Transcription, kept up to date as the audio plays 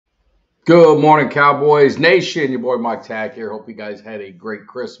Good morning, Cowboys Nation. Your boy Mike Tag here. Hope you guys had a great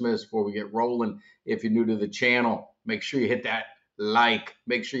Christmas. Before we get rolling, if you're new to the channel, make sure you hit that like.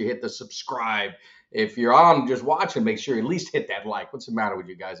 Make sure you hit the subscribe. If you're on just watching, make sure you at least hit that like. What's the matter with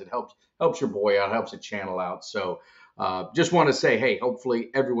you guys? It helps your boy out, helps the channel out. So, just want to say, hey,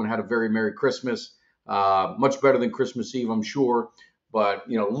 hopefully everyone had a very Merry Christmas. Much better than Christmas Eve, I'm sure. But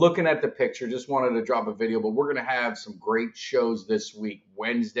looking at the picture, just wanted to drop a video. But we're gonna have some great shows this week.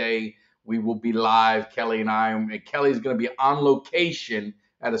 Wednesday we will be live, Kelly and I. And Kelly's going to be on location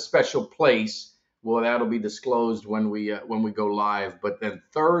at a special place. Well, that'll be disclosed when we go live. But then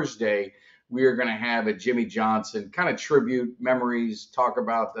Thursday, we are going to have a Jimmy Johnson kind of tribute, memories, talk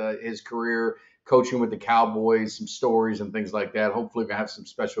about his career, coaching with the Cowboys, some stories and things like that. Hopefully, we're going to have some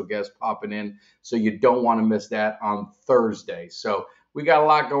special guests popping in. So you don't want to miss that on Thursday. So we got a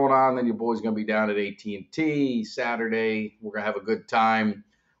lot going on. Then your boy's going to be down at AT&T Saturday. We're going to have a good time.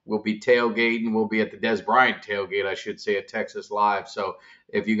 We'll be tailgating. We'll be at the Des Bryant tailgate, I should say, at Texas Live. So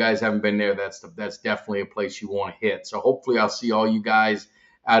if you guys haven't been there, that's definitely a place you want to hit. So hopefully I'll see all you guys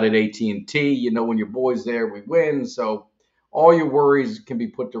out at AT&T. When your boy's there, we win. So all your worries can be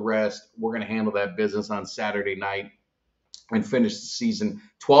put to rest. We're going to handle that business on Saturday night and finish the season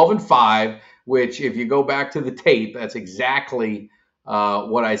 12-5, which if you go back to the tape, that's exactly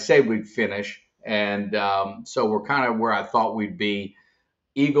what I said we'd finish. And so we're kind of where I thought we'd be.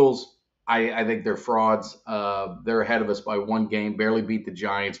 Eagles, I think they're frauds. They're ahead of us by one game, barely beat the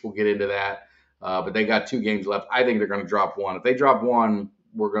Giants. We'll get into that. But they got 2 games left. I think they're going to drop one. If they drop one,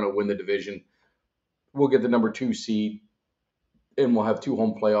 we're going to win the division. We'll get the number 2 seed, and we'll have 2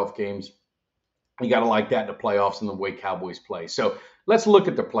 home playoff games. You got to like that in the playoffs and the way Cowboys play. So let's look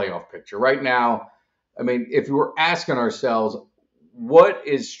at the playoff picture. Right now, I mean, if we're asking ourselves, what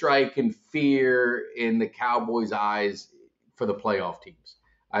is striking fear in the Cowboys' eyes for the playoff teams?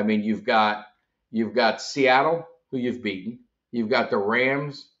 I mean, you've got Seattle, who you've beaten. You've got the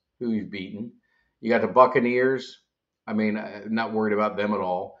Rams, who you've beaten. You got the Buccaneers. I mean, not worried about them at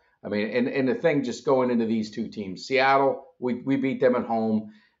all. I mean, and the thing just going into these 2 teams, Seattle, we beat them at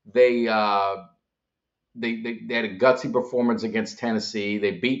home. They they had a gutsy performance against Tennessee.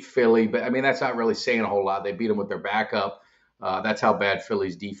 They beat Philly, but I mean that's not really saying a whole lot. They beat them with their backup. That's how bad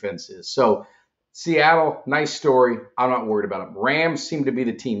Philly's defense is. So Seattle, nice story. I'm not worried about them. Rams seem to be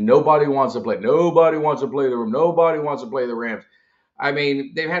the team nobody wants to play. Nobody wants to play the Rams. Nobody wants to play the Rams. I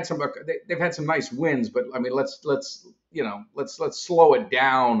mean, they've had some nice wins, but I mean, let's slow it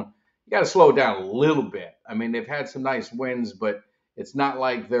down. You got to slow it down a little bit. I mean, they've had some nice wins, but it's not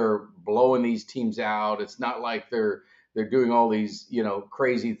like they're blowing these teams out. It's not like they're doing all these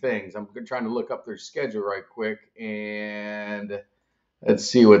crazy things. I'm trying to look up their schedule right quick and let's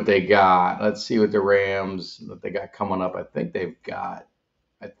see what they got. Let's see what the Rams what they got coming up. I think they've got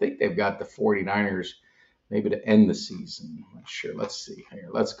the 49ers maybe to end the season. I'm not sure. Let's see here.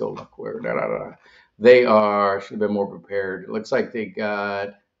 Let's go look where they are. Should have been more prepared. It looks like they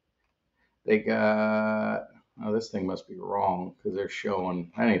got oh, this thing must be wrong because they're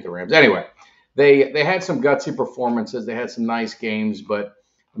showing I ain't the Rams. Anyway, they had some gutsy performances. They had some nice games, but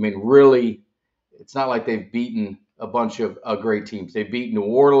I mean really it's not like they've beaten a bunch of great teams. They beat New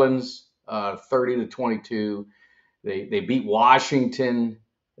Orleans 30-22. They beat Washington.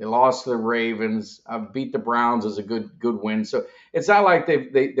 They lost to the Ravens. Beat the Browns as a good win. So it's not like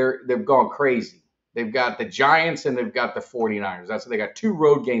they've gone crazy. They've got the Giants and they've got the 49ers. That's they got 2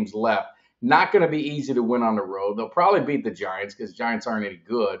 road games left. Not going to be easy to win on the road. They'll probably beat the Giants because Giants aren't any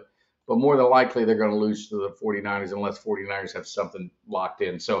good. But more than likely they're going to lose to the 49ers unless 49ers have something locked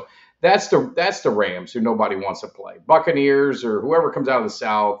in. So that's the Rams who nobody wants to play. Buccaneers or whoever comes out of the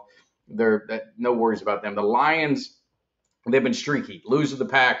South, no worries about them. The Lions, they've been streaky. Lose to the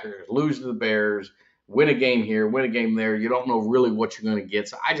Packers, lose to the Bears, win a game here, win a game there. You don't know really what you're going to get.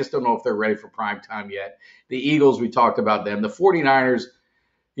 So I just don't know if they're ready for prime time yet. The Eagles, we talked about them. The 49ers,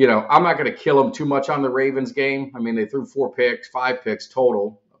 I'm not going to kill them too much on the Ravens game. I mean, they threw 5 picks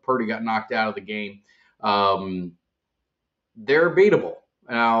total. Purdy got knocked out of the game. They're beatable.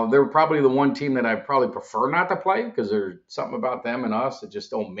 Now, they're probably the one team that I probably prefer not to play because there's something about them and us that just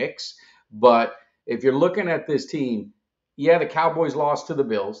don't mix. But if you're looking at this team, yeah, the Cowboys lost to the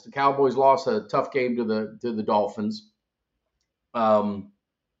Bills. The Cowboys lost a tough game to the Dolphins. But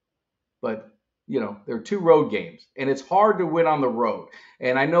there are 2 road games, and it's hard to win on the road.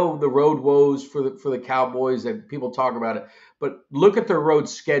 And I know the road woes for the Cowboys and people talk about it, but look at their road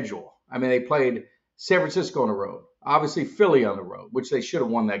schedule. I mean, they played San Francisco on the road, obviously Philly on the road, which they should have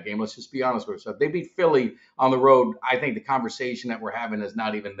won that game. Let's just be honest with ourselves. They beat Philly on the road. I think the conversation that we're having is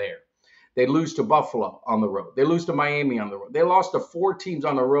not even there. They lose to Buffalo on the road. They lose to Miami on the road. They lost to 4 teams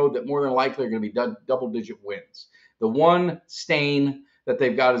on the road that more than likely are going to be double-digit wins. The one stain that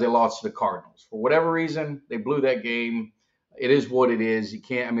they've got is they lost to the Cardinals. For whatever reason, they blew that game. It is what it is. You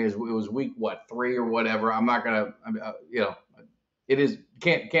can't. I mean, it was week 3 or whatever. I'm not gonna. It is.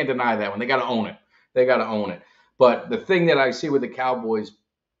 Can't deny that one. They got to own it. They got to own it. But the thing that I see with the Cowboys,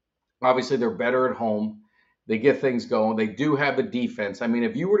 obviously they're better at home. They get things going. They do have the defense. I mean,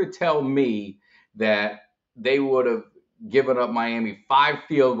 if you were to tell me that they would have given up Miami 5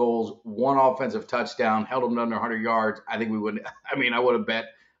 field goals, 1 offensive touchdown, held them to under 100 yards, I think we would. I mean, I would have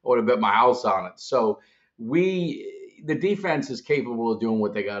bet my house on it. So the defense is capable of doing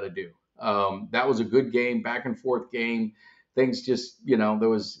what they got to do. That was a good game, back and forth game. Things just, I'm not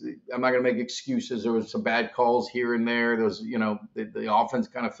going to make excuses. There was some bad calls here and there. There was, the offense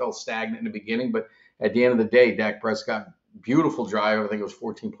kind of felt stagnant in the beginning, but at the end of the day, Dak Prescott, beautiful drive. I think it was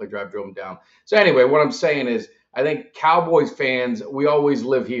 14-play drive, drove him down. So anyway, what I'm saying is, I think Cowboys fans, we always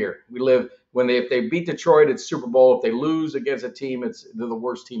live here. We live if they beat Detroit, it's Super Bowl. If they lose against a team, they're the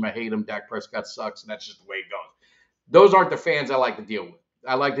worst team. I hate them. Dak Prescott sucks, and that's just the way it goes. Those aren't the fans I like to deal with.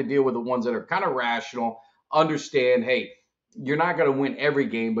 I like to deal with the ones that are kind of rational, understand, hey, you're not going to win every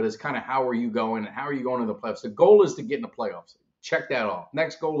game, but it's kind of how are you going and how are you going to the playoffs. The goal is to get in the playoffs. Check that off.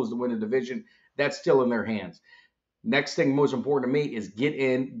 Next goal is to win the division. That's still in their hands. Next thing, most important to me, is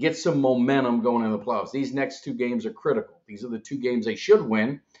get some momentum going in the playoffs. These next 2 games are critical. These are the 2 games they should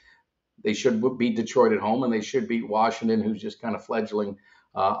win. They should beat Detroit at home, and they should beat Washington, who's just kind of fledgling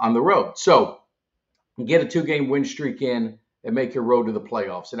on the road. So get a 2-game win streak in and make your road to the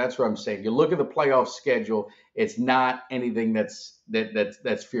playoffs. And that's what I'm saying. You look at the playoff schedule, it's not anything that's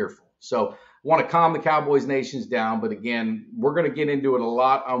fearful. So I want to calm the Cowboys Nations down. But again, we're going to get into it a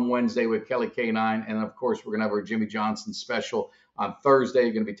lot on Wednesday with Kelly K9. And of course, we're going to have our Jimmy Johnson special on Thursday.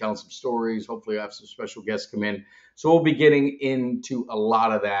 You're going to be telling some stories. Hopefully I have some special guests come in. So we'll be getting into a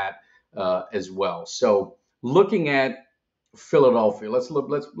lot of that as well. So looking at Philadelphia, let's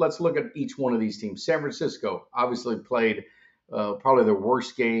look at each one of these teams. San Francisco obviously played probably their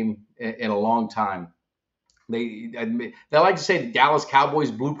worst game in a long time. They like to say the Dallas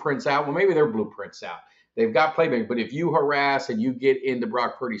Cowboys blueprints out. Well, maybe their blueprints out. They've got playmakers, but if you harass and you get into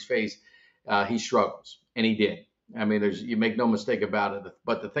Brock Purdy's face, he struggles, and he did. I mean, you make no mistake about it.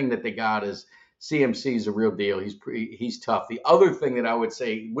 But the thing that they got is CMC is a real deal. He's tough. The other thing that I would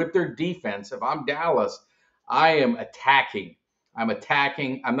say with their defense, if I'm Dallas, I am attacking.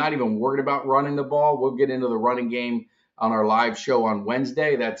 I'm not even worried about running the ball. We'll get into the running game on our live show on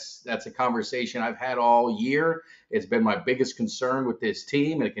Wednesday. That's a conversation I've had all year. It's been my biggest concern with this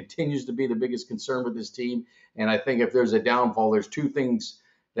team, and it continues to be the biggest concern with this team. And I think if there's a downfall, there's 2 things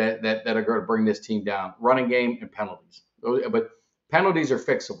that are going to bring this team down: running game and penalties. But penalties are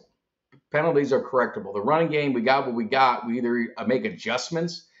fixable. Penalties are correctable. The running game, we got what we got. We either make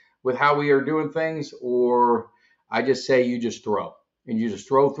adjustments with how we are doing things, or I just say you just throw. And you just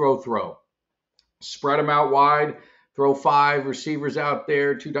throw. Spread them out wide. Throw 5 receivers out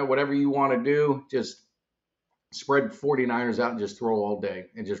there, 2 times, whatever you want to do. Just spread 49ers out and just throw all day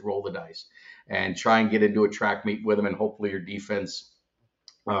and just roll the dice and try and get into a track meet with them. And hopefully your defense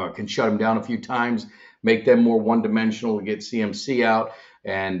can shut them down a few times, make them more one-dimensional, get CMC out,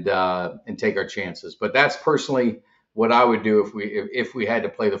 and take our chances. But that's personally what I would do if we had to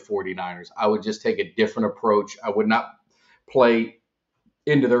play the 49ers. I would just take a different approach. I would not play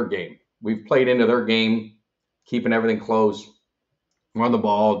into their game. We've played into their game, keeping everything close, run the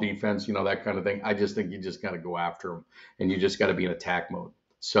ball, defense, that kind of thing. I just think you just got to go after them, and you just got to be in attack mode.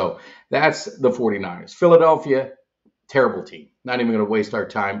 So that's the 49ers. Philadelphia, terrible team. Not even going to waste our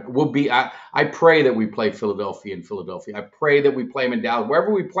time. I pray that we play Philadelphia in Philadelphia. I pray that we play them in Dallas.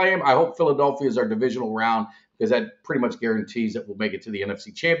 Wherever we play them, I hope Philadelphia is our divisional round, because that pretty much guarantees that we'll make it to the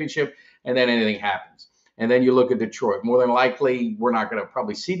NFC Championship, and then anything happens. And then you look at Detroit. More than likely, we're not going to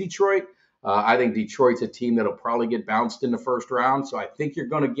probably see Detroit. I think Detroit's a team that'll probably get bounced in the first round. So I think you're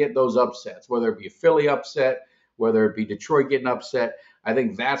going to get those upsets, whether it be a Philly upset, whether it be Detroit getting upset. I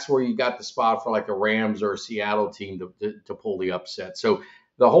think that's where you got the spot for like a Rams or a Seattle team to pull the upset. So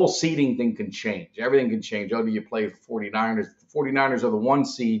the whole seeding thing can change. Everything can change. Whether you play 49ers, the 49ers are the 1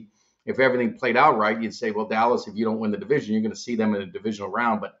 seed. If everything played out right, you'd say, well, Dallas, if you don't win the division, you're going to see them in a divisional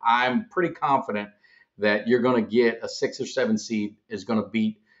round. But I'm pretty confident that you're going to get a 6 or 7 seed is going to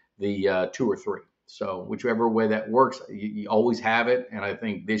beat the 2 or 3. So whichever way that works, you always have it. And I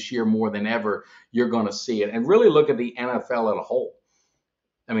think this year more than ever, you're going to see it. And really look at the NFL as a whole.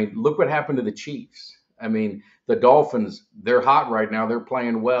 I mean, look what happened to the Chiefs. I mean, the Dolphins, they're hot right now. They're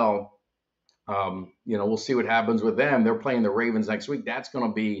playing well. We'll see what happens with them. They're playing the Ravens next week. That's going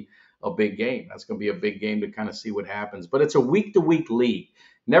to be a big game. That's going to be a big game to kind of see what happens. But it's a week-to-week league.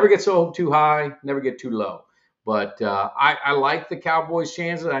 Never get so too high, never get too low. But I like the Cowboys'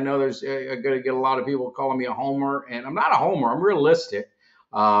 chances. I know there's going to get a lot of people calling me a homer, and I'm not a homer. I'm realistic.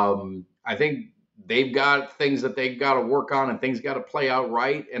 I think they've got things that they've got to work on, and things got to play out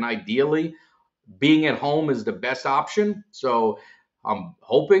right. And ideally, being at home is the best option. So I'm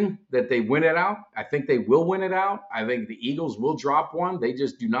hoping that they win it out. I think they will win it out. I think the Eagles will drop one. They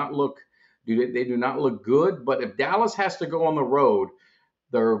just do not look good. But if Dallas has to go on the road,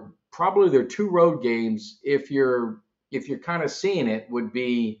 they're probably their two road games. If you're kind of seeing it, would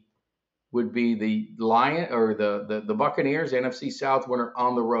be the Lion or the Buccaneers, NFC South winner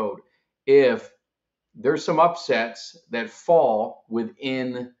on the road. If there's some upsets that fall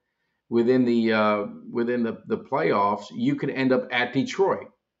within the playoffs, you could end up at Detroit.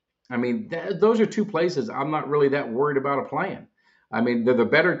 I mean, those are two places I'm not really that worried about a playing. I mean, they're the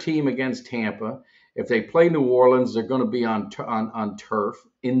better team against Tampa. If they play New Orleans, they're going to be on turf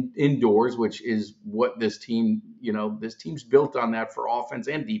indoors, which is what this team, this team's built on that for offense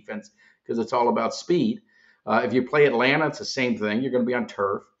and defense because it's all about speed. If you play Atlanta, it's the same thing. You're going to be on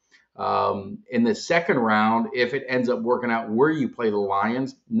turf. In the second round, if it ends up working out where you play the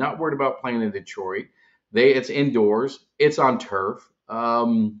Lions, not worried about playing in Detroit. It's indoors. It's on turf.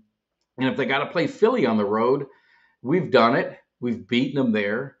 And if they got to play Philly on the road, we've done it. We've beaten them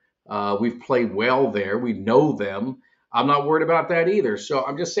there. We've played well there. We know them. I'm not worried about that either. So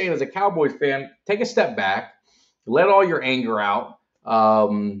I'm just saying, as a Cowboys fan, take a step back. Let all your anger out.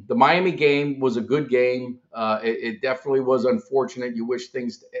 The Miami game was a good game. It definitely was unfortunate. You wish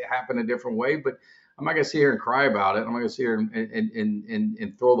things happened a different way, but I'm not going to sit here and cry about it. I'm not going to sit here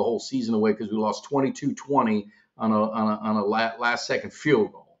and throw the whole season away because we lost 22-20 on a last-second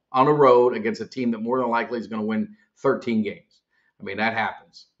field goal on the road against a team that more than likely is going to win 13 games. I mean, that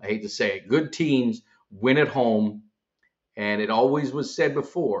happens. I hate to say it. Good teams win at home, and it always was said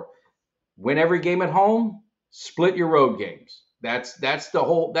before, win every game at home, split your road games. That's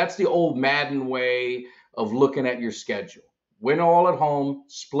the old Madden way of looking at your schedule. Win all at home,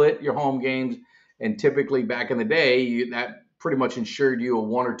 split your home games, and typically back in the day, that pretty much ensured you a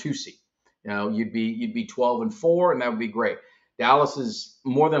 1 or 2 seed. You'd be 12-4, and that would be great. Dallas is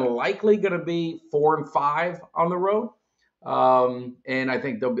more than likely going to be 4-5 on the road, and I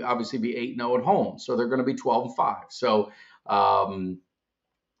think they'll obviously be 8-0 at home, so they're going to be 12-5. So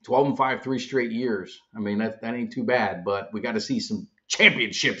 12-5, 3 straight years. I mean, that ain't too bad, but we got to see some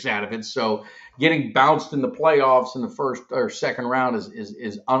championships out of it. So getting bounced in the playoffs in the first or second round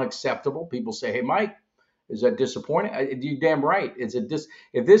is unacceptable. People say, "Hey, Mike, is that disappointing?" You're damn right.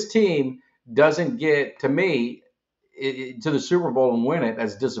 If this team doesn't get, to me, to the Super Bowl and win it,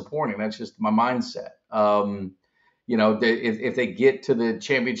 that's disappointing. That's just my mindset. If they get to the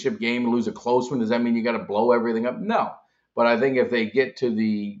championship game and lose a close one, does that mean you got to blow everything up? No. But I think if they get to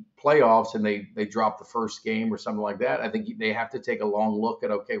the playoffs and they drop the first game or something like that, I think they have to take a long look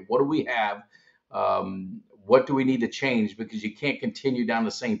at, okay, what do we have? What do we need to change? Because you can't continue down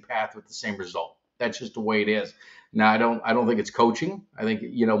the same path with the same result. That's just the way it is. Now, I don't think it's coaching. I think,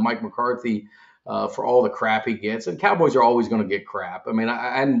 Mike McCarthy, for all the crap he gets, and Cowboys are always going to get crap. I mean,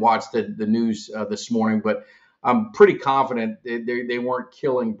 I hadn't watched the news this morning, but I'm pretty confident they weren't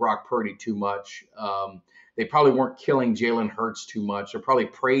killing Brock Purdy too much. They probably weren't killing Jalen Hurts too much. They're probably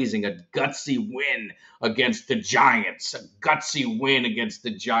praising a gutsy win against the Giants,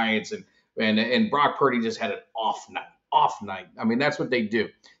 and Brock Purdy just had an off night. I mean, that's what they do.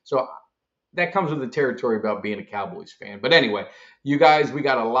 So that comes with the territory about being a Cowboys fan. But anyway, you guys, we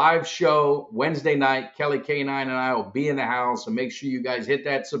got a live show Wednesday night. Kelly K9 and I will be in the house. So make sure you guys hit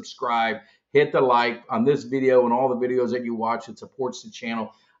that subscribe, hit the like on this video and all the videos that you watch. It supports the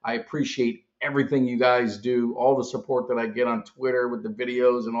channel. I appreciate everything you guys do, all the support that I get on Twitter with the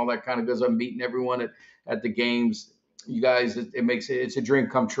videos and all that kind of goes. I'm meeting everyone at the games. You guys, it's a dream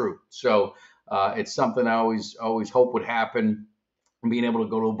come true. So it's something I always hope would happen. Being able to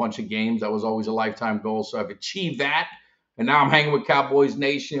go to a bunch of games, that was always a lifetime goal. So I've achieved that. And now I'm hanging with Cowboys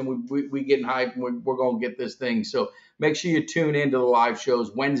Nation. We getting hyped, and we're going to get this thing. So make sure you tune into the live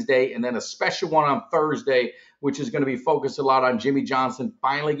shows Wednesday and then a special one on Thursday, which is going to be focused a lot on Jimmy Johnson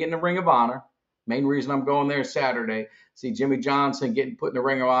finally getting the Ring of Honor. Main reason I'm going there Saturday. See Jimmy Johnson put in the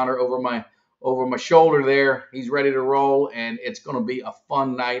Ring of Honor over my shoulder there. He's ready to roll, and it's going to be a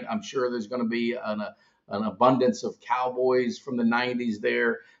fun night. I'm sure there's going to be an abundance of Cowboys from the 90s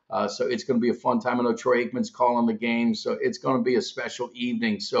there. So it's going to be a fun time. I know Troy Aikman's calling the game, so it's going to be a special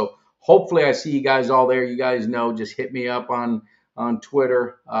evening. So hopefully I see you guys all there. You guys know, just hit me up on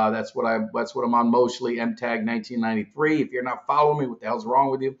Twitter. That's what I'm on mostly, MTag1993. If you're not following me, what the hell's wrong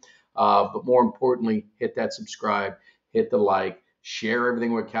with you? But more importantly, hit that subscribe, hit the like, share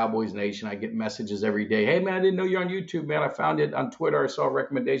everything with Cowboys Nation. I get messages every day. Hey, man, I didn't know you're on YouTube, man. I found it on Twitter. I saw a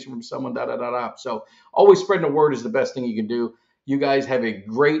recommendation from someone, da, da, da, da. So always spreading the word is the best thing you can do. You guys have a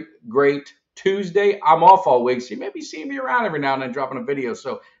great, great Tuesday. I'm off all week, so you may be seeing me around every now and then dropping a video.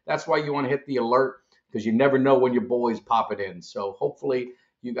 So that's why you want to hit the alert, because you never know when your boys pop it in. So hopefully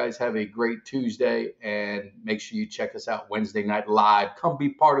you guys have a great Tuesday, and make sure you check us out Wednesday night live. Come be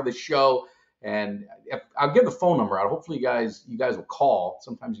part of the show. And I'll give the phone number out. Hopefully you guys will call.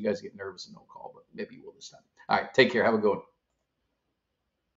 Sometimes you guys get nervous and don't call, but maybe you will this time. All right, take care. Have a good one.